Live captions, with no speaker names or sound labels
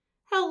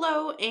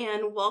Hello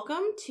and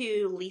welcome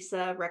to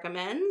Lisa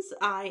Recommends.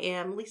 I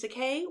am Lisa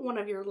Kay, one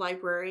of your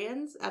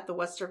librarians at the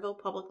Westerville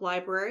Public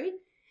Library.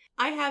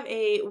 I have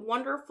a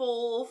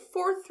wonderful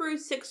 4th through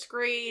 6th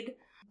grade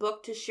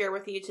book to share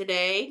with you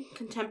today,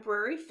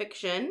 contemporary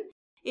fiction.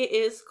 It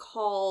is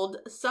called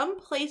Some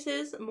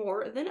Places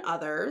More Than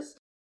Others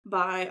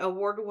by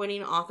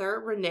award-winning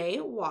author Renee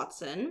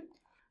Watson.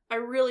 I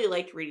really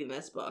liked reading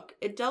this book.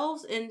 It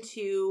delves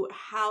into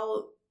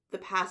how the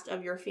past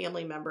of your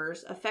family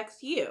members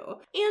affects you,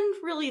 and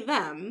really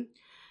them.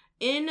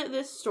 In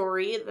this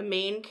story, the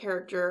main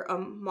character,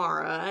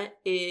 Amara,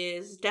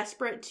 is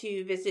desperate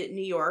to visit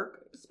New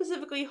York,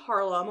 specifically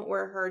Harlem,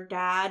 where her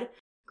dad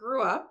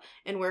grew up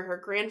and where her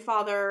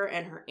grandfather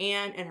and her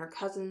aunt and her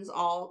cousins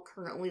all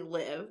currently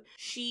live.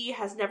 She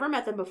has never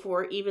met them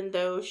before, even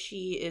though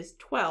she is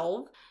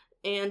 12.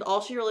 And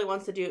all she really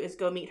wants to do is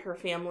go meet her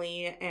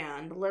family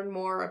and learn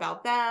more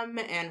about them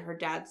and her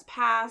dad's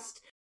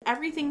past.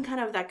 Everything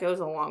kind of that goes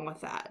along with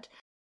that.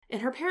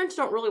 And her parents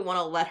don't really want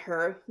to let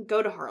her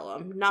go to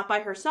Harlem. Not by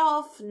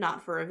herself,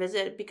 not for a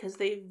visit, because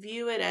they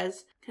view it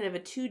as kind of a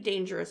too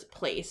dangerous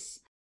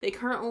place. They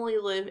currently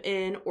live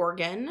in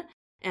Oregon,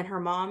 and her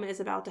mom is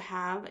about to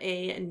have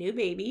a new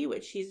baby,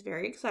 which she's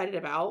very excited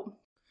about.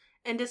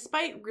 And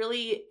despite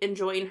really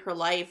enjoying her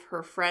life,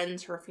 her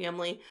friends, her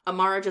family,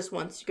 Amara just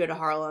wants to go to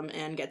Harlem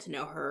and get to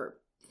know her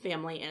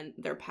family and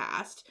their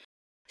past.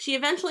 She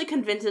eventually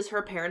convinces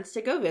her parents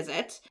to go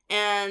visit,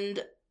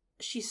 and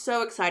she's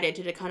so excited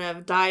to kind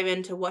of dive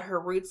into what her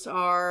roots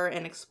are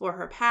and explore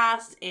her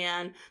past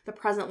and the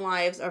present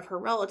lives of her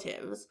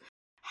relatives.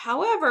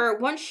 However,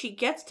 once she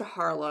gets to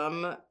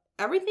Harlem,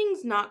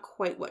 everything's not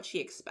quite what she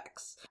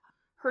expects.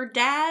 Her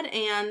dad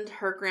and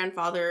her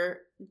grandfather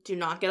do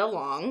not get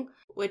along,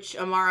 which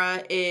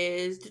Amara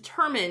is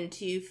determined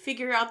to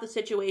figure out the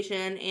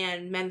situation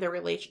and mend their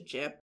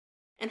relationship.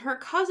 And her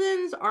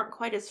cousins aren't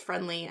quite as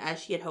friendly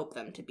as she had hoped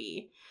them to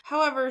be.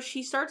 However,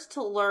 she starts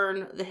to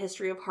learn the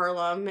history of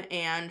Harlem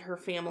and her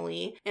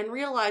family and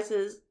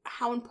realizes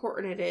how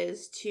important it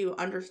is to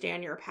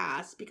understand your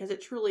past because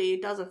it truly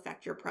does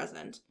affect your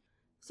present.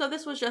 So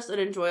this was just an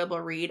enjoyable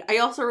read. I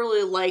also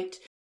really liked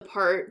the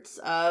parts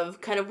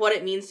of kind of what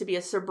it means to be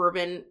a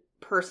suburban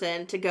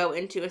person to go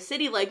into a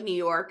city like New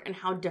York and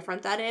how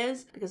different that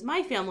is, because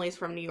my family's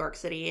from New York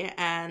City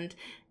and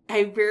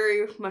I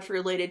very much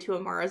related to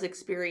Amara's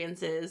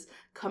experiences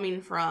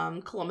coming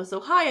from Columbus,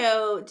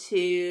 Ohio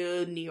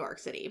to New York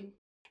City.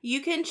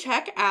 You can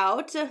check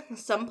out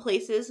Some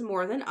Places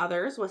More Than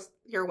Others with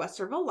your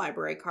Westerville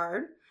library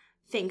card.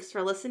 Thanks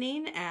for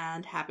listening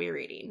and happy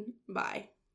reading. Bye.